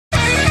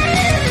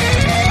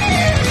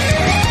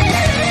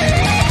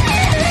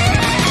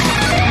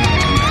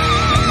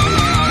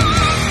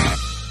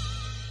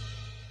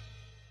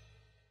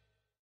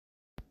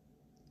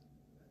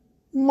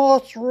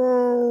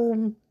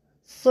mushroom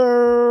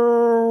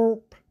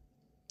soup.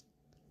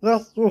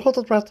 Yes, you heard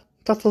it right.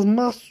 That is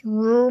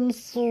mushroom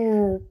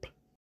soup.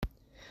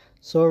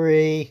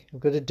 Sorry, I've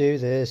got to do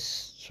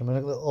this. It's from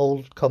an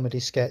old comedy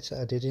sketch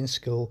that I did in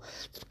school.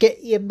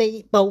 Spaghetti and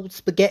meatballs,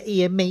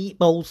 spaghetti and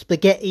meatballs,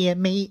 spaghetti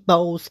and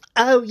meatballs.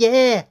 Oh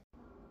yeah!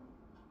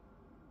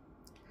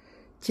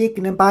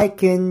 Chicken and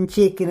bacon,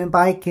 chicken and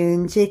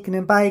bacon, chicken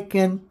and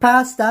bacon,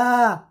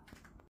 pasta!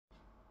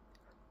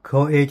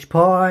 Cottage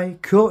pie,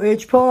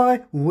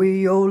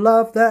 we all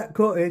love that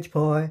cottage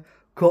pie.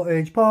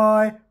 Cottage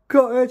pie,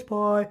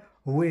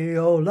 we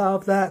all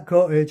love that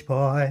cottage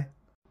pie.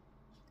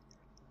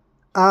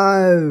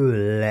 Oh,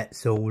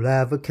 let's all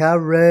have a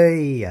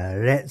curry,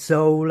 let's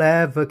all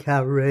have a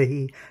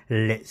curry.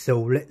 Let's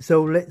all have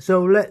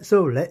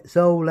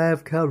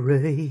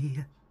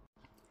curry.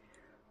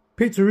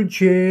 Pizza and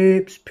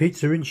chips,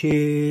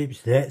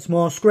 that's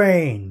my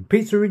screen.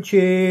 Pizza and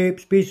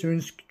chips,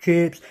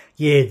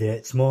 yeah,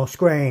 that's my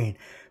screen.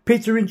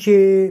 Pizza and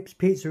chips,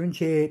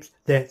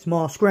 that's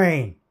my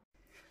screen.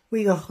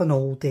 We got an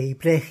all-day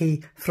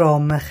brekkie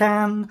from a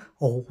can,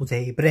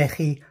 all-day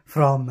brekkie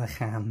from a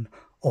can,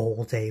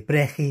 all-day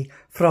brekkie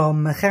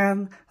from a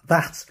can,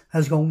 that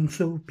is going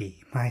to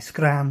be my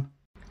scran.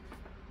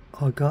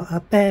 I got a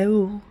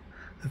bowl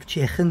of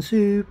chicken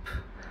soup,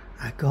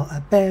 I got a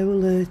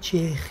bowl of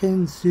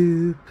chicken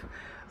soup.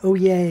 Oh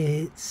yeah,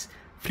 it's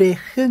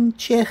frickin'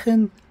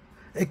 chicken,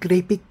 a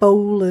great big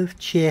bowl of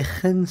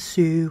chicken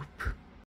soup.